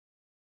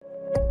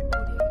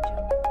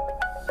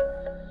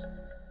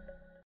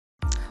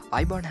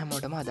iBond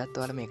හැමෝටම අදත්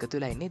ඔයාලා මේක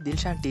තුල ඉන්නේ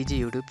දිල්ෂාන් TG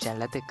YouTube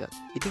channel එකත් එක්ක.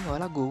 ඉතින්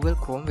ඔයාලා Google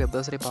Chrome web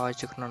browser එක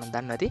පාවිච්චි කරනවා නම්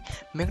දන්නවා ඇති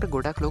මේකට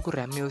ගොඩක් ලොකු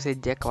RAM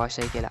usage එකක්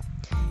අවශ්‍යයි කියලා.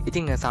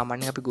 ඉතින්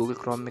සාමාන්‍යයෙන් අපි Google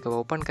Chrome එක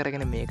open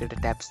කරගෙන මේකට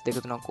tabs දෙක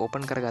තුනක්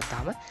open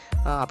කරගත්තාම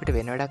අපිට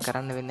වෙන වැඩක්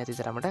කරන්න වෙන්නේ නැති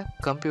තරමට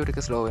computer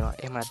එක slow වෙනවා.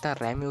 එහෙම නැත්නම්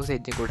RAM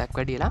usage එක ගොඩක්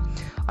වැඩිලා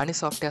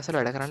අනිත් softwares වල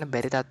වැඩ කරන්න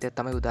බැරි තත්ත්වයක්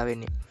තමයි උදා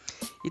වෙන්නේ.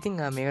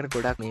 ඉතින් මේකට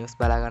ගොඩක් news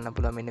බලා ගන්න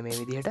පුළුවන් මෙන්න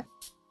මේ විදිහට.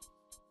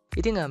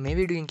 ඉතින් මේ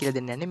වීඩියෝෙන් කියලා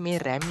දෙන්න යන්නේ මේ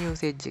RAM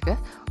usage එක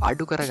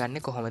අඩු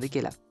කරගන්නේ කොහොමද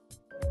කියලා.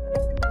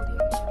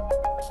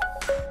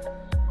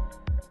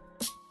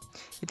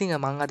 ඉතින්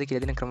මම අද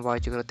කියලා දෙන ක්‍රම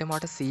පාවිච්චි කරොත්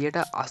මට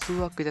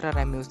 80ක් විතර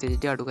RAM usage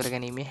එක අඩු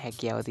කරගැනීමේ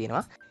හැකියාව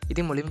තියෙනවා.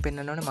 ඉතින් මුලින්ම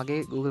පෙන්නන්න ඕනේ මගේ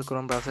Google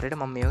Chrome browser එකට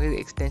මම මේ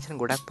වගේ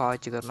extension ගොඩක්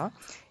පාවිච්චි කරනවා.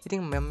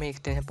 ඉතින් මම මේ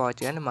extension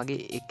පාවිච්චි කරන්නේ මගේ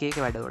එක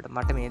එක වැඩවලට.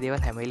 මට මේ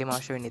දේවල් හැම වෙලේම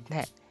අවශ්‍ය වෙන්නේ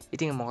නැහැ.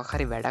 ඉතින් මොකක්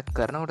හරි වැඩක්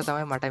කරනකොට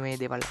තමයි මට මේ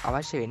දේවල්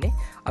අවශ්‍ය වෙන්නේ.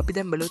 අපි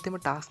දැන් බලුවොත් එimhe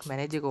task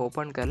manager එක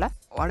open කරලා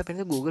ඔයාලට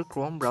පේන Google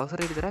Chrome browser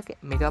එකේ විතරක්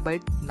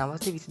megabyte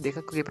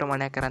 922ක් වගේ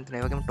ප්‍රමාණයක් කරන්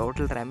තියෙනවා. ඒ වගේම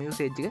total RAM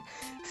usage එක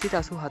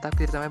 87ක්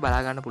විතර තමයි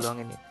බලා ගන්න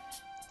පුළුවන් වෙන්නේ.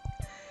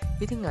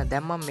 ඉතින්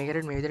දැන් මම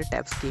මේකට මේ විදිහට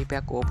tabs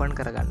කීපයක් open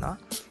කරගන්නවා.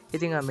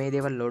 ඉතින් මේ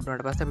දේවල් load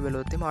වුණාට පස්සේ අපි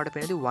බලුවොත් එimhe අපිට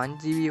පේනදී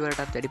 1GB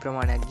වලටත් වැඩි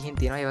ප්‍රමාණයක් ගිහින්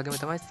තියෙනවා. ඒ වගේම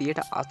තමයි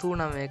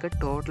 89ක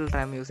total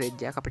RAM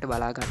usage එකක් අපිට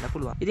බලා ගන්න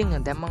පුළුවන්. ඉතින්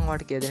දැන් මම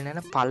ඔයාලට කියලා දෙන්න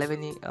යන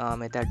පළවෙනි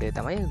method එක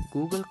තමයි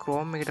Google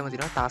Chrome එකටම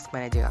තියෙන task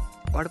manager එක.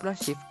 ඔයාලට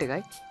පුළුවන් shift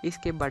එකයි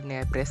escape button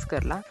එකයි press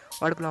කරලා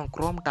ඔයාලට පුළුවන්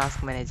Chrome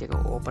task manager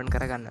එක open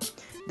කරගන්න.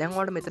 දැන්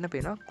ඔයාලට මෙතන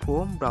පේනවා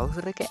Chrome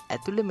browser එක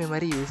ඇතුලේ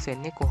memory use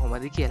වෙන්නේ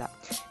කොහොමද කියලා.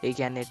 ඒ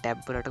කියන්නේ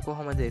tab වලට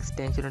කොහොමද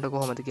extension වලට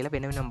කොහොමද කියලා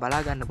වෙන වෙනම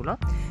බලා ගන්න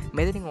පුළුවන්.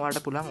 මෙතනින්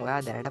ඔයාලට පුළුවන් ඔයා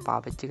දැනට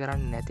පාවිච්චි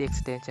කරන්නේ නැති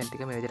extension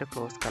ටික මේ විදිහට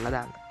close කරලා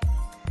දාන්න.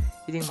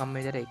 ඉතින් මම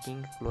මේ විදිහට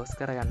එකකින් close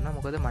කරගන්නවා.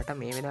 මොකද මට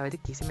මේ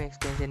වෙලාවේදී කිසිම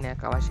extension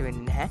එකක් අවශ්‍ය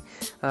වෙන්නේ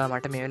නැහැ.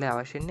 මට මේ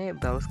වෙලාවේ අවශ්‍ය වෙන්නේ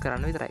browse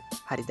කරන්න විතරයි.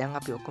 හරි දැන්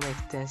අපි ඔක්කොම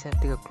extension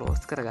ටික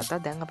close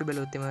කරගත්තා. දැන් අපි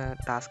බලුවොත් එimhe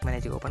task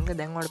manager open කරලා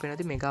දැන් ඔයාලට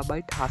පේනවා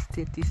megabyte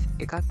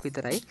 731ක්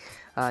විතරයි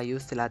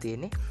use වෙලා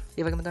තියෙන්නේ.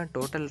 ඒ වගේම තමයි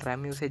total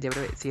RAM usage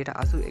අපිට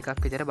 81ක්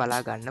විතර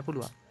බලා ගන්න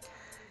පුළුවන්.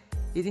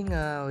 ඉතින්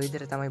ඔය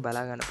විදිහට තමයි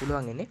බලා ගන්න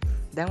පුළුවන් ඉන්නේ.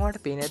 දැන්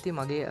ඔයාලට පේන ඇති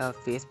මගේ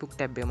Facebook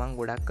tab එක මම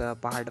ගොඩක්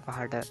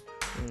පහට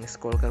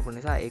ස්ක්‍රෝල් කරපු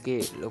නිසා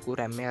ඒකේ ලොකු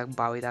RAM එකක්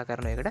භාවිතා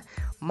කරන එකට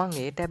මම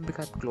ඒ tab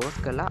එකත් close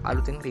කරලා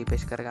අලුතෙන්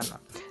refresh කරගන්නවා.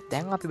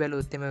 දැන් අපි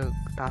බැලුවොත් එimhe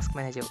task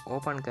manager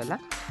open කරලා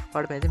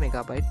ඔයාලට පේන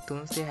megabyte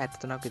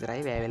 373ක්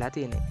විතරයි වැය වෙලා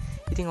තියෙන්නේ.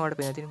 ඉතින් ඔයාලට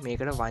පේන තියෙන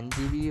මේකට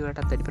 1GB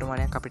වලටත් වැඩි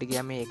ප්‍රමාණයක් අපිට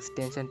ගියා මේ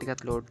extension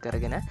ටිකත් load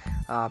කරගෙන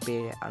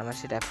අපේ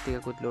අනවශ්‍ය tabs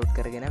ටිකකුත් load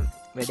කරගෙන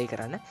වැඩේ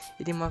කරන්න.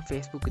 ඉතින් මම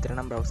Facebook විතර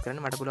නම් browse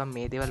කරන්නේ. මට පුළුවන්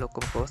මේ දේවල්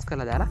ඔක්කොම close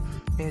කරලා දාලා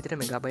මේ විතර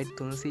megabyte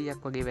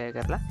 300ක් වගේ වැය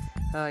කරලා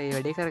ඒ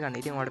වැඩේ කරගන්න.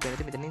 ඉතින් ඔයාලට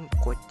පේන මෙතනින්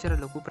කොච්චර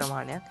ලොකු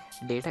ප්‍රමාණයක්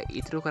data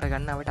ඉතුරු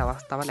කරගන්න අපිට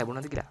අවස්ථාවක්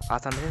ලැබුණාද කියලා.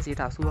 ආසන්නයෙන්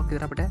 80ක්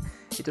විතර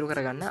අපිට ඉතුරු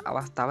කරගන්න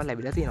අවස්ථාවක්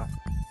ලැබිලා තියෙනවා.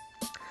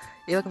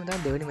 ඒ වගේම තමයි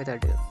දෙවෙනි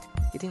method එක.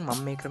 ඉතින් මම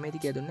මේ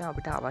ක්‍රමයේදී කියලා දුන්නේ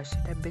අපිට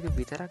අවශ්‍ය tab එක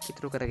විතරක්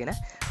ඉතුරු කරගෙන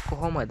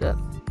කොහොමද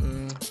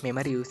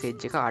memory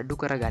usage එක අඩු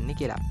කරගන්නේ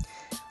කියලා.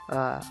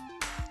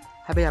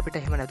 හැබැයි අපිට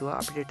එහෙම නැතුව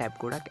අපිට tab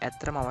ගොඩක්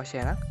ඇත්තටම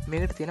අවශ්‍යයි නම්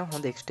මේකට තියෙන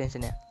හොඳ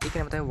extension එකක්. ඒක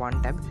නම තමයි one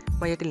tab.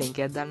 මම ඒකට link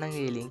එකක් දාන්නම්.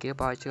 ඒ link එක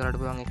පාවිච්චි කරලා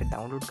පුළුවන් ඒක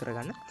download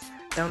කරගන්න.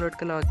 download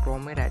කරලා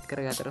Chrome එකට add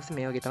කරගත්තා ඊට පස්සේ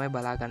මේ වගේ තමයි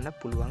බලා ගන්න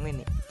පුළුවන්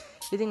වෙන්නේ.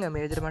 ඉතින්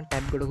මේ විදිහට මම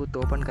tab ගොඩකුත්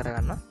open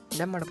කරගන්නවා.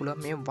 දැන් මට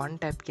පුළුවන් මේ one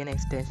tab කියන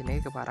extension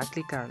එක එකපාරක්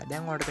click කරන්න.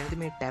 දැන් ඔයාලට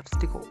පේනවා මේ tabs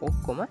ටික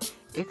ඔක්කොම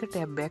එක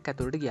tab එකක්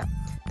ඇතුළට ගියා.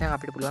 දැන්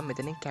අපිට පුළුවන්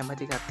මෙතනින්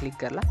කැමති එකක් click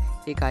කරලා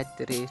ඒක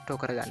ආයෙත්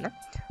restore කරගන්න.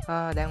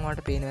 දැන්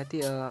ඔයාලට පේනවා ඇති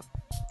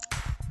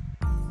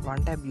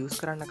one tab use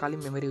කරන්න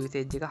කලින් memory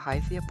usage එක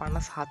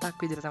 657ක්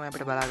විදිහට තමයි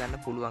අපිට බලා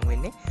ගන්න පුළුවන්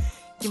වෙන්නේ.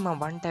 ඉතින්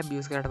මම one tab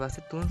use කරාට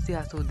පස්සේ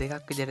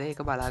 382ක් විදිහට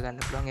ඒක බලා ගන්න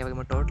පුළුවන්. ඒ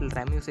වගේම total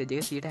RAM usage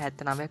එක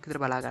 79ක්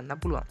විතර බලා ගන්න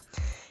පුළුවන්.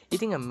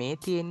 ඉතින් මේ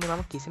තියෙන්නේ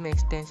මම කිසිම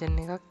extension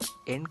එකක්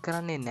end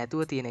කරන්නේ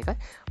නැතුව තියෙන එක.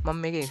 මම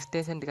මේකේ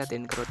extension ටිකත්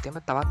end කරොත් එහම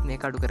තවත්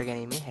මේක අඩු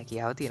කරගැනීමේ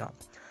හැකියාව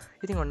තියෙනවා.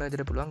 ඉතින් ඔන්න ඔය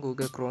විදිහට පුළුවන්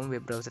Google Chrome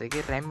web browser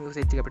එකේ RAM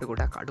usage එක අපිට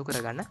ගොඩක් අඩු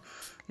කරගන්න.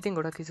 ඉතින්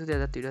ගොඩක් කිසිදු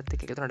දෙයක් වීඩියෝත්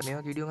එක්ක එකතු වුණාට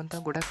මේවා වීඩියෝ ගන්න තව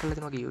ගොඩක් කරලා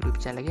තියෙනවා මගේ YouTube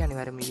channel එකේ.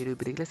 අනිවාර්යයෙන්ම මේ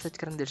YouTube එක කියලා search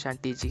කරන්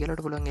දිල්ෂාන් TG කියලා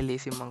ඔයාලට පුළුවන් ඒ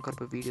ලේසියෙන් මම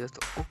කරපු වීඩියෝස්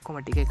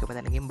ඔක්කොම ටික එකම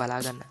තැනකින්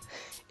බලා ගන්න.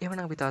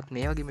 එහෙනම් අපි තවත්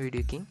මේ වගේම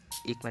වීඩියෝ එකකින්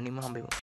ඉක්මනින්ම හම්බෙමු.